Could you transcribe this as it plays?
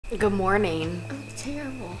Good morning. Oh,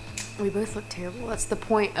 terrible. We both look terrible. That's the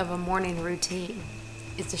point of a morning routine,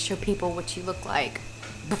 is to show people what you look like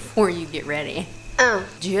before you get ready. Oh.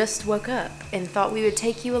 Just woke up and thought we would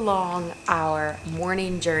take you along our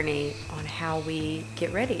morning journey on how we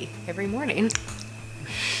get ready every morning.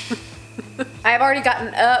 I have already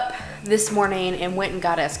gotten up this morning and went and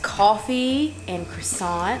got us coffee and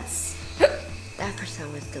croissants. That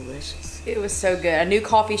croissant was delicious. It was so good. A new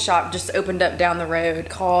coffee shop just opened up down the road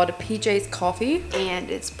called PJ's Coffee,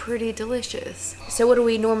 and it's pretty delicious. So what do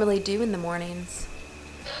we normally do in the mornings?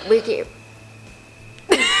 We get...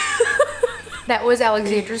 That was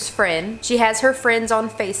Alexandra's friend. She has her friends on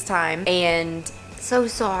FaceTime, and So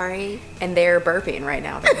sorry. and they're burping right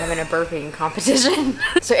now. They're having a burping competition.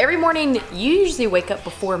 So every morning, you usually wake up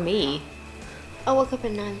before me. I woke up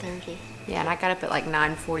at 9:30. Yeah, and I got up at like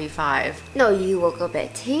 9:45. No, you woke up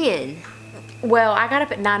at 10. Well, I got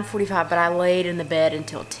up at 9:45, but I laid in the bed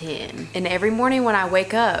until 10. And every morning when I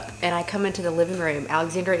wake up and I come into the living room,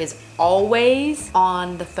 Alexandra is always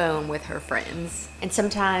on the phone with her friends. And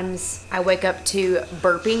sometimes I wake up to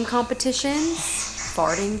burping competitions,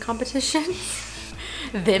 farting competitions,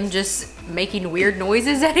 them just making weird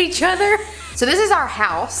noises at each other. So this is our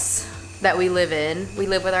house that we live in. We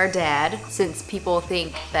live with our dad. Since people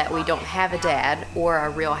think that we don't have a dad or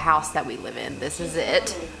a real house that we live in, this is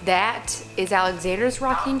it. That is Alexandra's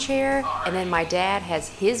rocking chair, and then my dad has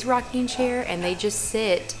his rocking chair, and they just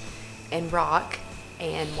sit and rock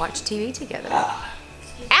and watch TV together.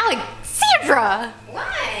 Alexandra!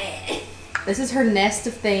 What? This is her nest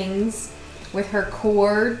of things with her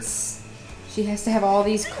cords. She has to have all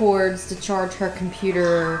these cords to charge her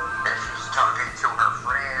computer.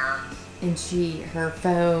 And her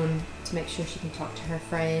phone to make sure she can talk to her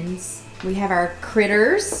friends. We have our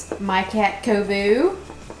critters, my cat Kovu,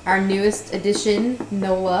 our newest addition,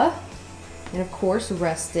 Nola, and of course,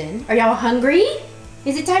 Ruston. Are y'all hungry?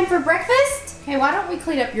 Is it time for breakfast? Hey, why don't we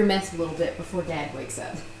clean up your mess a little bit before Dad wakes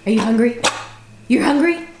up? Are you hungry? You're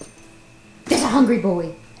hungry? There's a hungry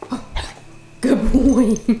boy. Oh, good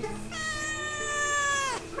boy.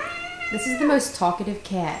 This is the most talkative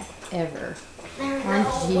cat ever.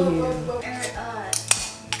 Aren't you?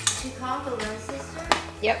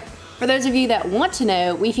 Yep. For those of you that want to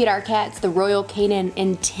know, we feed our cats the Royal Canin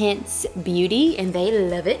Intense Beauty, and they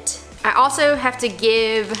love it. I also have to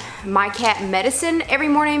give my cat medicine every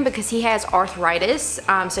morning because he has arthritis.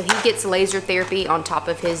 So he gets laser therapy on top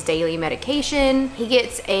of his daily medication. He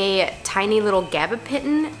gets a tiny little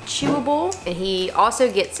gabapentin chewable, and he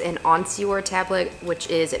also gets an Onsior tablet, which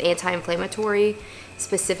is an anti-inflammatory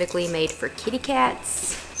specifically made for kitty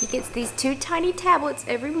cats. He gets these 2 tiny tablets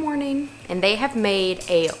every morning, and they have made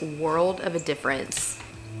a world of a difference.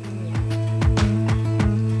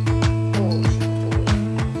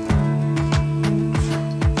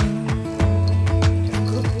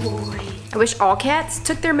 I wish all cats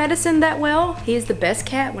took their medicine that well. He is the best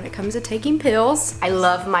cat when it comes to taking pills. I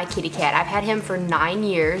love my kitty cat. I've had him for 9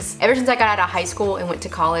 years. Ever since I got out of high school and went to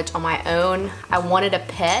college on my own, I wanted a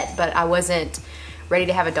pet, but I wasn't ready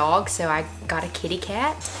to have a dog, so I got a kitty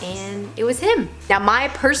cat, and it was him. Now, my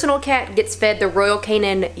personal cat gets fed the Royal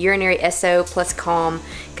Canin Urinary SO plus Calm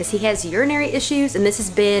because he has urinary issues, and this has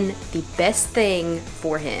been the best thing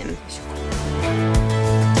for him.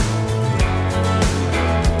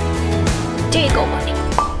 There you go, buddy.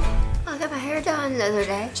 I got my hair done the other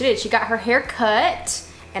day. She did. She got her hair cut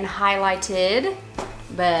and highlighted,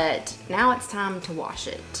 but now it's time to wash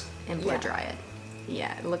it and blow dry it.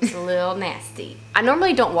 Yeah, it looks a little nasty. I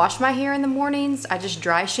normally don't wash my hair in the mornings. I just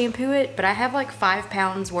dry shampoo it, but I have like 5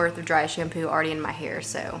 pounds worth of dry shampoo already in my hair,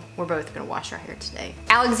 so we're both gonna wash our hair today.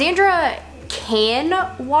 Alexandra can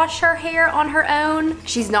wash her hair on her own.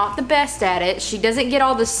 She's not the best at it. She doesn't get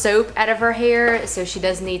all the soap out of her hair, so she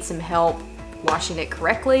does need some help washing it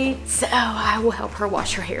correctly, so I will help her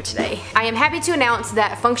wash her hair today. I am happy to announce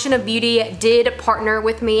that Function of Beauty did partner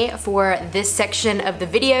with me for this section of the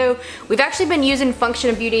video. We've actually been using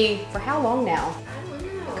Function of Beauty for how long now?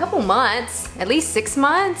 A couple months, at least 6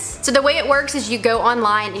 months. So the way it works is you go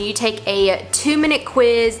online and you take a 2-minute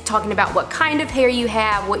quiz talking about what kind of hair you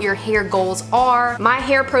have, what your hair goals are. My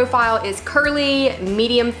hair profile is curly,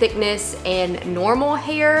 medium thickness, and normal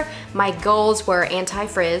hair. My goals were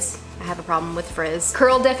anti-frizz. I have a problem with frizz.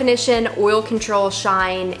 Curl definition, oil control,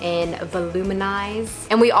 shine, and voluminize.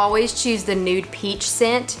 And we always choose the nude peach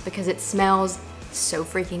scent because it smells so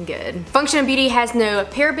freaking good. Function of Beauty has no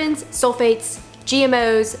parabens, sulfates,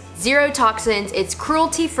 GMOs, 0 toxins, it's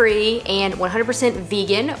cruelty free and 100%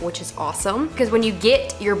 vegan, which is awesome. Because when you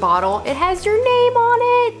get your bottle, it has your name on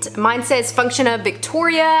it. Mine says Function of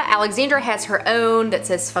Victoria. Alexandra has her own that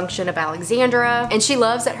says Function of Alexandra. And she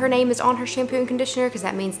loves that her name is on her shampoo and conditioner because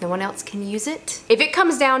that means no one else can use it. If it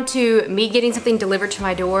comes down to me getting something delivered to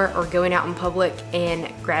my door or going out in public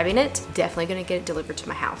and grabbing it, definitely gonna get it delivered to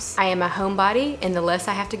my house. I am a homebody and the less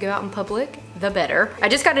I have to go out in public, the better. I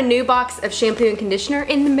just got a new box of shampoo and conditioner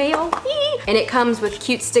in the mail. And it comes with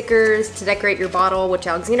cute stickers to decorate your bottle, which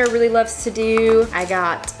Alexandra really loves to do. I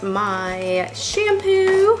got my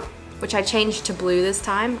shampoo, which I changed to blue this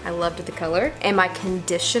time. I loved the color. And my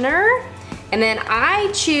conditioner. And then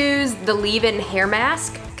I choose the leave-in hair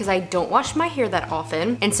mask because I don't wash my hair that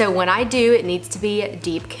often. And so when I do, it needs to be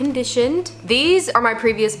deep conditioned. These are my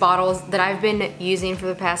previous bottles that I've been using for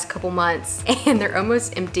the past couple months and they're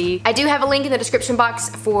almost empty. I do have a link in the description box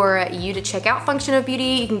for you to check out Function of Beauty.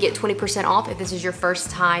 You can get 20% off if this is your first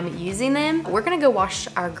time using them. We're gonna go wash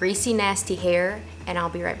our greasy, nasty hair and I'll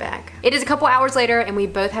be right back. It is a couple hours later and we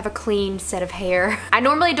both have a clean set of hair. I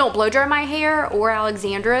normally don't blow dry my hair or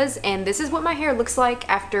Alexandra's, and this is what my hair looks like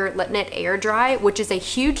after letting it air dry, which is a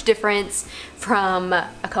huge difference from a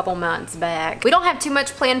couple months back. We don't have too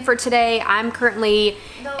much planned for today. I'm currently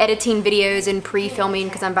editing videos and pre-filming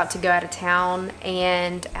because I'm about to go out of town,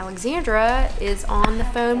 and Alexandra is on the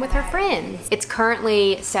phone with her friends. It's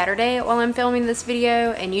currently Saturday while I'm filming this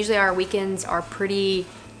video, and usually our weekends are pretty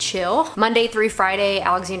chill. Monday through Friday,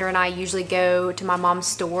 Alexandra and I usually go to my mom's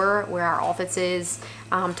store where our office is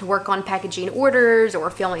to work on packaging orders or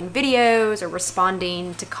filming videos or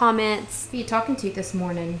responding to comments. Who are you talking to this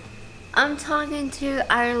morning? I'm talking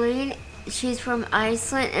to Eileen. She's from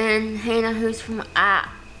Iceland, and Hannah, who's from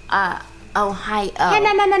Ohio.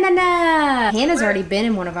 Hannah's already been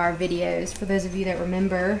in one of our videos, for those of you that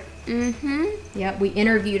remember. Yep, we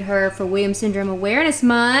interviewed her for Williams Syndrome Awareness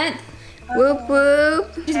Month. Whoop whoop.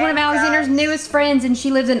 She's one of Alexandra's newest friends and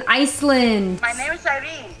she lives in Iceland. My name is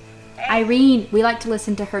Irene. Irene, we like to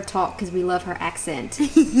listen to her talk because we love her accent.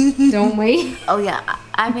 Don't we? Oh yeah,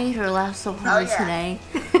 I made her laugh so hard today.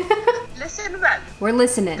 Listen well. We're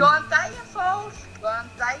listening. Góðan daginn, folks. Góðan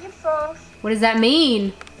daginn, folks. What does that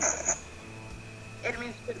mean? It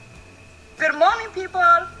means good morning, people.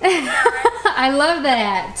 I love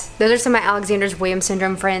that. Those are some of Alexandra's Williams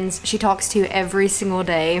Syndrome friends she talks to every single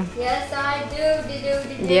day. Yes, I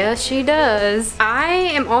do. Yes, she does. I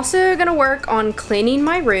am also gonna work on cleaning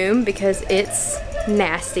my room because it's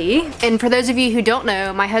nasty. And for those of you who don't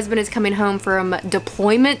know, my husband is coming home from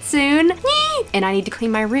deployment soon and I need to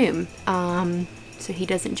clean my room. So he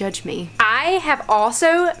doesn't judge me. I have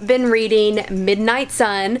also been reading Midnight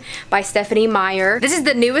Sun by Stephanie Meyer. This is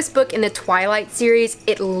the newest book in the Twilight series.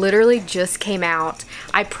 It literally just came out.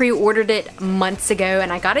 I pre-ordered it months ago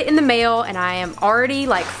and I got it in the mail and I am already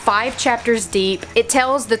like 5 chapters deep. It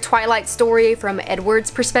tells the Twilight story from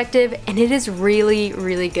Edward's perspective and it is really,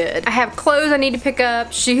 really good. I have clothes I need to pick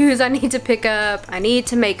up, shoes I need to pick up, I need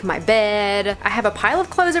to make my bed. I have a pile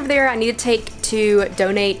of clothes over there I need to take to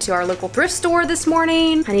donate to our local thrift store this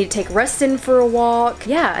morning. I need to take Ruston for a walk.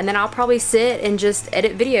 Yeah, and then I'll probably sit and just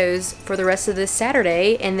edit videos for the rest of this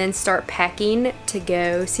Saturday and then start packing to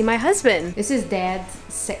go see my husband. This is Dad's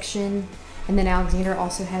section, and then Alexandra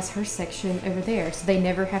also has her section over there, so they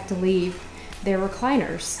never have to leave their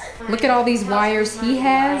recliners. Look at all these wires he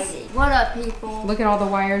has. What up, people? Look at all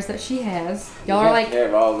the wires that she has. You Y'all are like, have to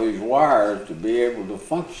have all these wires to be able to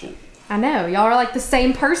function. I know, y'all are like the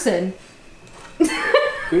same person.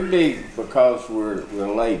 Could be because we're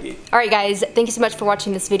related. Alright guys, thank you so much for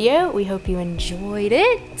watching this video. We hope you enjoyed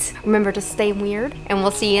it. Remember to stay weird, and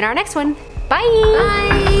we'll see you in our next one. Bye!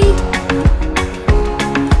 Bye.